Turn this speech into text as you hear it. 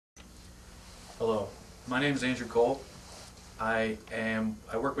Hello, my name is Andrew Cole. I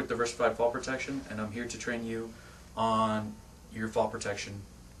work with Diversified Fall Protection, and I'm here to train you on your fall protection,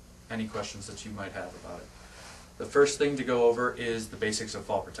 any questions that you might have about it. The first thing to go over is the basics of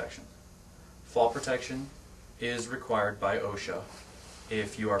fall protection. Fall protection is required by OSHA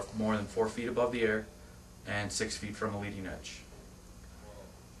if you are more than 4 feet above the air and 6 feet from the leading edge.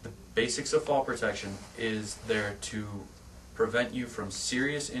 The basics of fall protection is there to prevent you from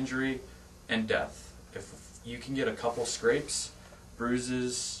serious injury and death. If you can get a couple scrapes,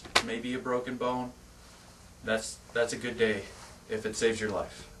 bruises, maybe a broken bone, that's a good day if it saves your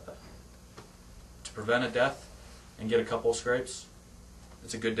life. To prevent a death and get a couple scrapes,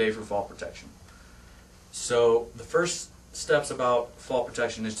 it's a good day for fall protection. So the first steps about fall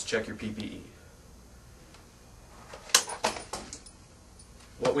protection is to check your PPE.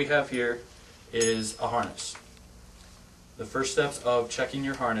 What we have here is a harness. The first steps of checking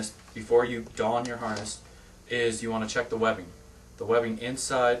your harness before you don your harness is you want to check the webbing. The webbing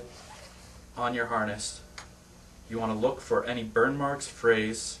inside on your harness. You want to look for any burn marks,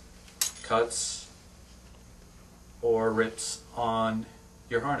 frays, cuts, or rips on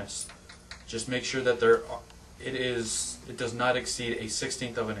your harness. Just make sure that it does not exceed a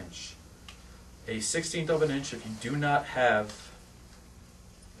 1/16 of an inch. A 1/16 of an inch, if you do not have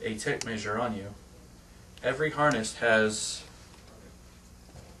a tape measure on you, every harness has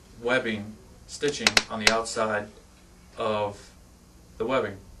webbing, stitching on the outside of the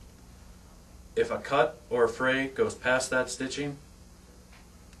webbing. If a cut or a fray goes past that stitching,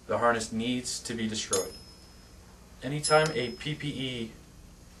 the harness needs to be destroyed. Anytime a PPE,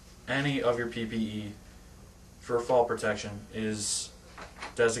 any of your PPE for fall protection is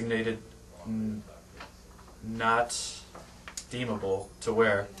designated not deemable to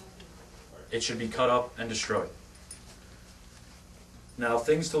wear, it should be cut up and destroyed. Now,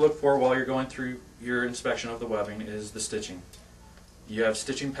 things to look for while you're going through your inspection of the webbing is the stitching. You have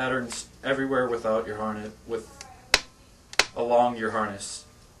stitching patterns everywhere without your harness, along your harness.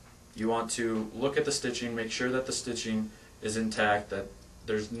 You want to look at the stitching, make sure that the stitching is intact, that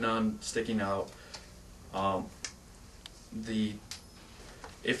there's none sticking out.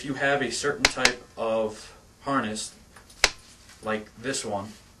 If you have a certain type of harness, like this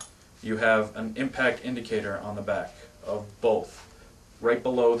one, you have an impact indicator on the back of both, right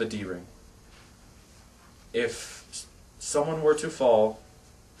below the D-ring. If someone were to fall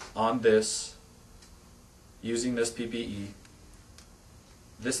on this, using this PPE,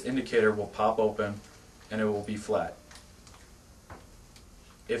 this indicator will pop open and it will be flat.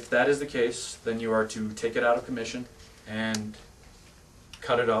 If that is the case, then you are to take it out of commission and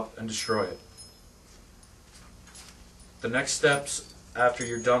cut it up and destroy it. The next steps after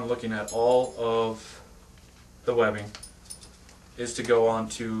you're done looking at all of the webbing is to go on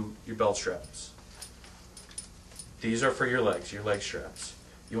to your belt straps. These are for your leg straps.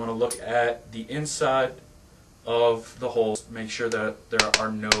 You want to look at the inside of the holes, make sure that there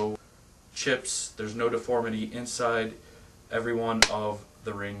are no chips, there's no deformity inside every one of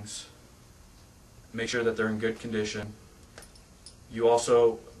the rings. Make sure that they're in good condition.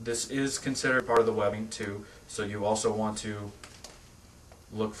 This is considered part of the webbing too, so you also want to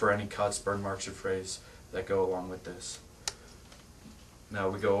look for any cuts, burn marks, or frays that go along with this. Now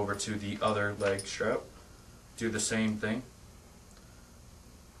we go over to the other leg strap. Do the same thing.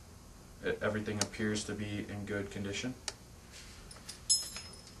 Everything appears to be in good condition.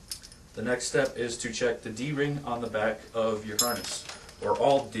 The next step is to check the D-ring on the back of your harness, or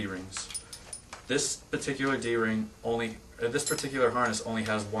all D-rings. This particular harness only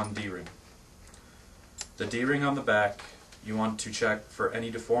has one D-ring. The D-ring on the back, you want to check for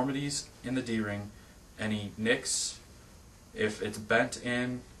any deformities in the D-ring, any nicks, if it's bent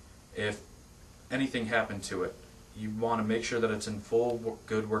in, if anything happened to it. You want to make sure that it's in full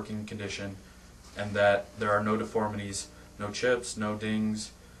good working condition and that there are no deformities, no chips, no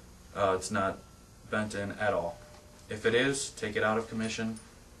dings, it's not bent in at all. If it is, take it out of commission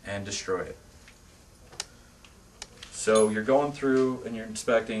and destroy it. So you're going through and you're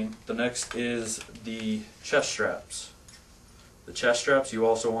inspecting. The next is the chest straps. The chest straps, you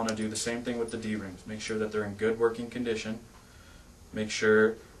also want to do the same thing with the D-rings. Make sure that they're in good working condition. Make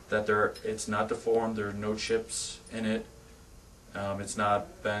sure that it's not deformed, there are no chips in it, it's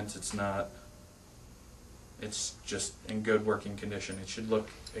not bent, it's just in good working condition. It should look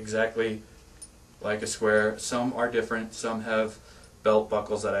exactly like a square. Some are different, some have belt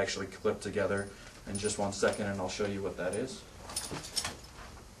buckles that actually clip together. In just 1 second and I'll show you what that is.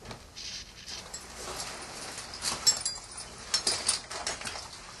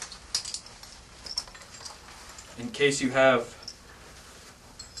 In case you have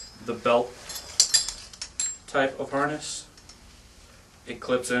the belt type of harness, it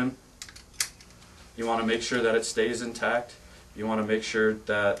clips in. You want to make sure that it stays intact. You want to make sure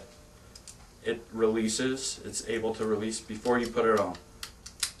that it releases, it's able to release before you put it on.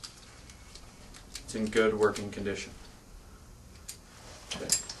 It's in good working condition. Okay.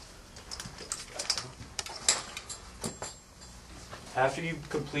 After you've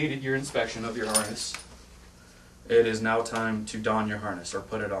completed your inspection of your harness, it is now time to don your harness or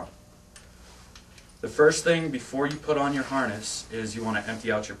put it on. The first thing before you put on your harness is you want to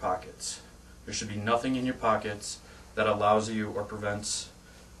empty out your pockets. There should be nothing in your pockets that allows you or prevents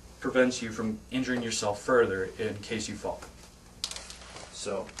you from injuring yourself further in case you fall.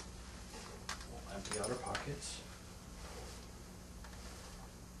 So, we'll empty out our pockets.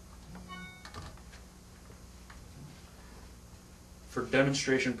 For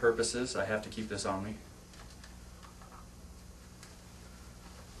demonstration purposes, I have to keep this on me.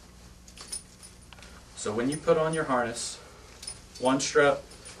 So when you put on your harness, one strap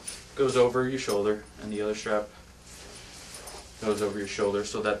goes over your shoulder and the other strap goes over your shoulder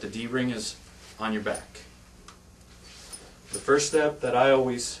so that the D-ring is on your back. The first step that I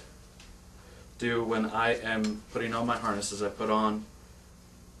always do when I am putting on my harness is I put on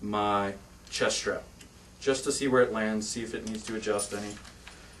my chest strap just to see where it lands, see if it needs to adjust any.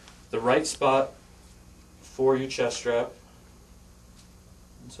 The right spot for your chest strap,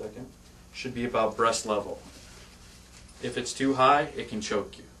 should be about breast level. If it's too high, it can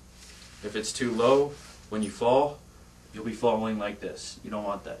choke you. If it's too low, when you fall, you'll be falling like this. You don't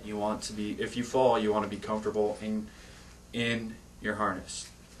want that. You want to be, if you fall, you want to be comfortable in your harness.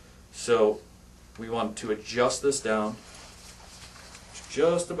 So we want to adjust this down to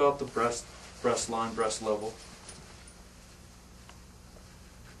just about the breast line, breast level.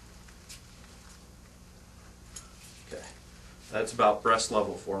 Okay, that's about breast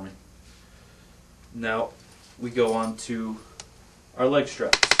level for me. Now we go on to our leg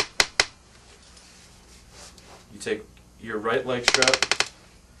straps. You take your right leg strap,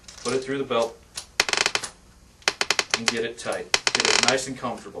 put it through the belt, and get it tight. Get it nice and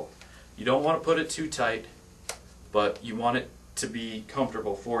comfortable. You don't want to put it too tight, but you want it to be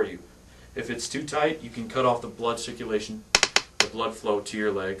comfortable for you. If it's too tight, you can cut off the blood circulation, the blood flow to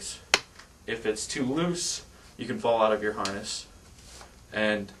your legs. If it's too loose, you can fall out of your harness.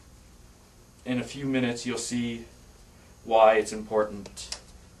 And in a few minutes, you'll see why it's important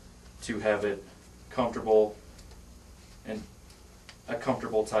to have it comfortable and a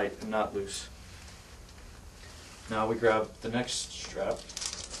comfortable tight and not loose. Now we grab the next strap,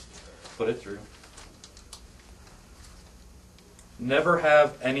 put it through. Never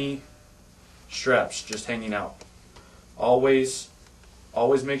have any straps just hanging out. Always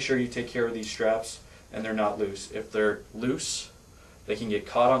make sure you take care of these straps and they're not loose. If they're loose, they can get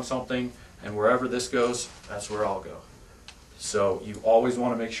caught on something, and wherever this goes, that's where I'll go. So you always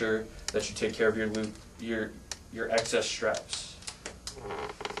want to make sure that you take care of your excess straps.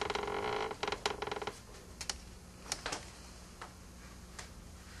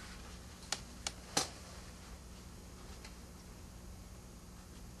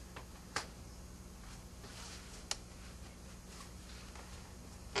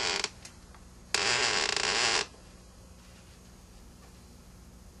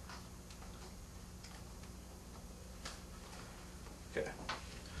 Okay.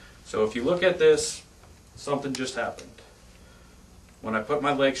 So if you look at this, something just happened. When I put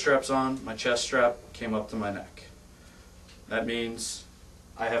my leg straps on, my chest strap came up to my neck. That means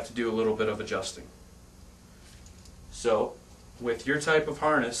I have to do a little bit of adjusting. So with your type of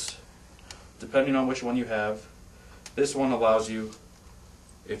harness, depending on which one you have, this one allows you,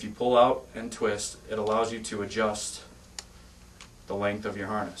 if you pull out and twist, it allows you to adjust the length of your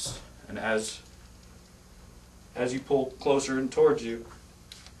harness. And as you pull closer and towards you,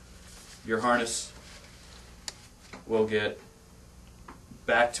 your harness will get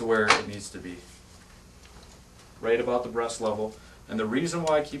back to where it needs to be, right about the breast level. And the reason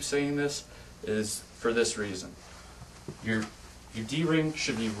why I keep saying this is for this reason. Your D-ring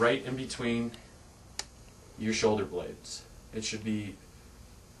should be right in between your shoulder blades. It should be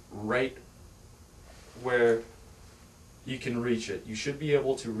right where you can reach it. You should be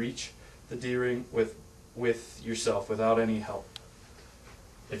able to reach the D-ring with yourself without any help.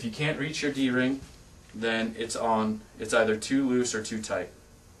 If you can't reach your D-ring, then it's either too loose or too tight.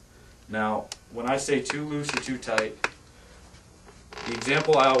 Now, when I say too loose or too tight, the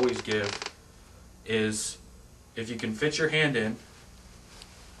example I always give is if you can fit your hand in,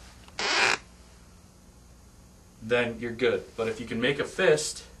 then you're good. But if you can make a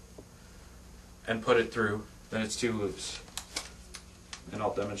fist and put it through, then it's too loose. And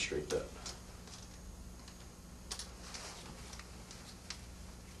I'll demonstrate that.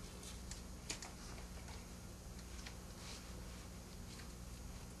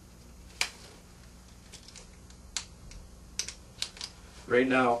 right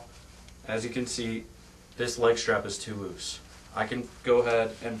now, as you can see, this leg strap is too loose. I can go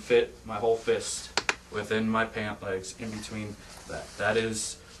ahead and fit my whole fist within my pant legs in between that. That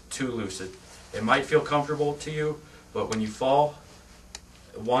is too loose. It might feel comfortable to you, but when you fall,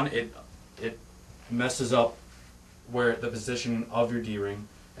 one, it messes up where the position of your D-ring,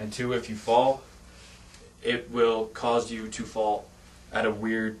 and two, if you fall, it will cause you to fall at a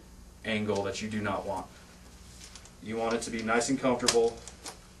weird angle that you do not want. You want it to be nice and comfortable.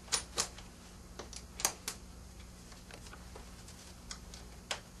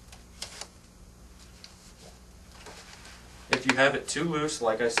 If you have it too loose,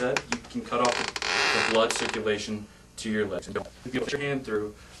 like I said, you can cut off the blood circulation to your legs. And you can put your hand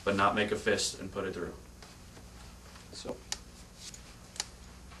through, but not make a fist and put it through. So,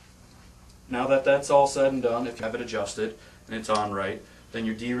 now that that's all said and done, if you have it adjusted and it's on right, then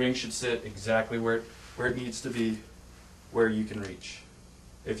your D-ring should sit exactly where it needs to be, where you can reach.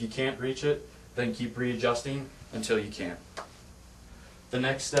 If you can't reach it, then keep readjusting until you can. The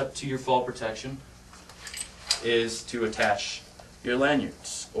next step to your fall protection is to attach your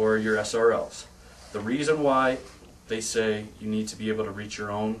lanyards or your SRLs. The reason why they say you need to be able to reach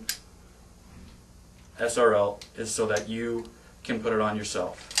your own SRL is so that you can put it on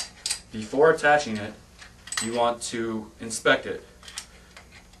yourself. Before attaching it, you want to inspect it.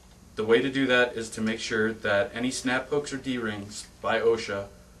 The way to do that is to make sure that any snap hooks or D-rings by OSHA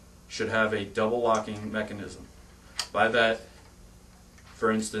should have a double locking mechanism. By that,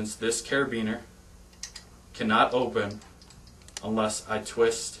 for instance, this carabiner cannot open unless I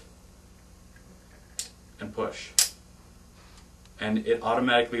twist and push. And it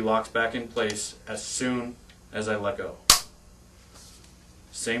automatically locks back in place as soon as I let go.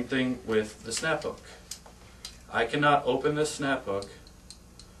 Same thing with the snap hook. I cannot open this snap hook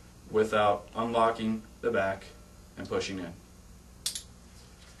without unlocking the back and pushing in.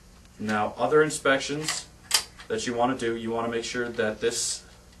 Now, other inspections that you want to do, you want to make sure that the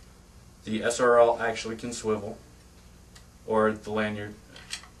SRL actually can swivel, or the lanyard.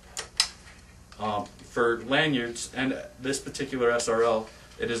 For lanyards and this particular SRL,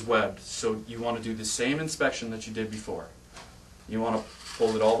 it is webbed, so you want to do the same inspection that you did before. You want to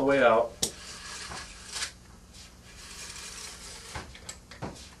pull it all the way out,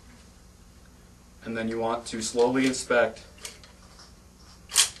 and then you want to slowly inspect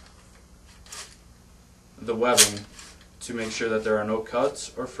the webbing to make sure that there are no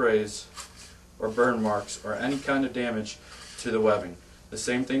cuts or frays or burn marks or any kind of damage to the webbing. The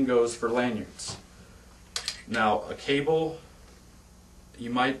same thing goes for lanyards. Now, a cable, you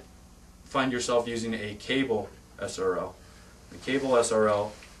might find yourself using a cable SRL. The cable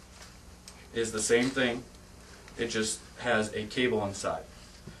SRL is the same thing, it just has a cable inside.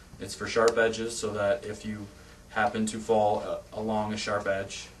 It's for sharp edges, so that if you happen to fall along a sharp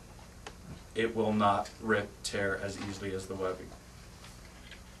edge, it will not rip, tear as easily as the webbing.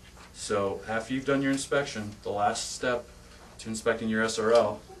 So after you've done your inspection, the last step to inspecting your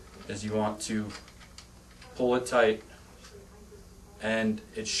SRL is you want to pull it tight, and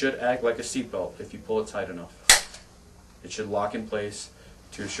it should act like a seatbelt if you pull it tight enough. It should lock in place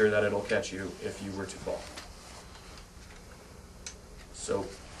to ensure that it'll catch you if you were to fall. So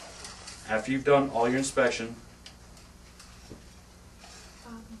after you've done all your inspection,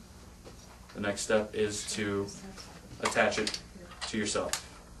 the next step is to attach it to yourself.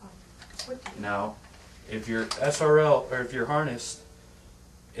 Now, if your SRL, or if your harness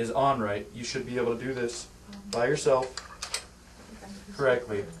is on right, you should be able to do this by yourself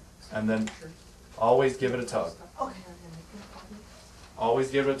correctly, and then always give it a tug.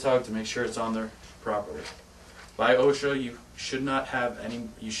 Always give it a tug to make sure it's on there properly. By OSHA, you should not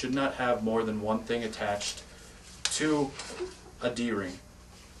have more than one thing attached to a D-ring.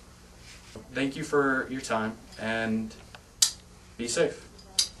 Thank you for your time, and be safe.